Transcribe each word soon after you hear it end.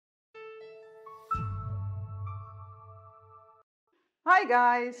Hi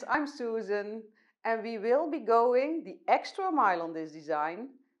guys, I'm Susan and we will be going the extra mile on this design.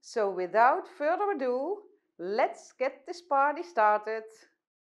 So without further ado, let's get this party started.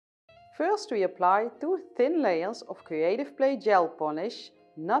 First we apply 2 thin layers of Creative Play gel polish,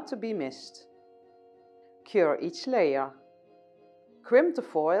 not to be missed. Cure each layer. Crimp the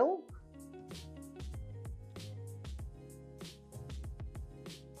foil.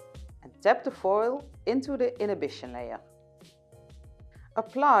 And tap the foil into the inhibition layer.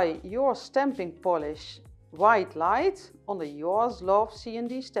 Apply your stamping polish White Light on the Yours Love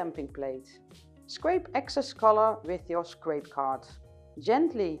CND stamping plate. Scrape excess color with your scrape card.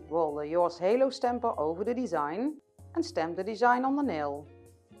 Gently roll the Yours Halo stamper over the design and stamp the design on the nail.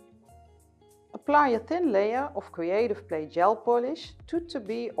 Apply a thin layer of Creative Play gel polish, to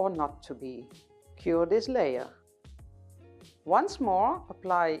be or not to be. Cure this layer. Once more,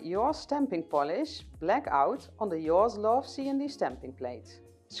 apply your stamping polish Black Out on the Yours Love CND stamping plate.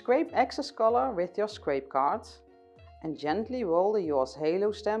 Scrape excess color with your scrape card and gently roll the Yours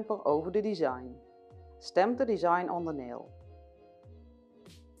Halo stamper over the design. Stamp the design on the nail.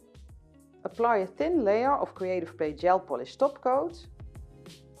 Apply a thin layer of Creative Play gel polish top coat.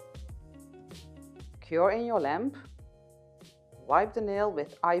 Cure in your lamp. Wipe the nail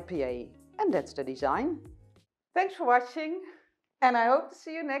with IPA. And that's the design. Thanks for watching and I hope to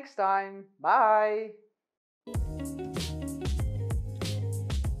see you next time. Bye!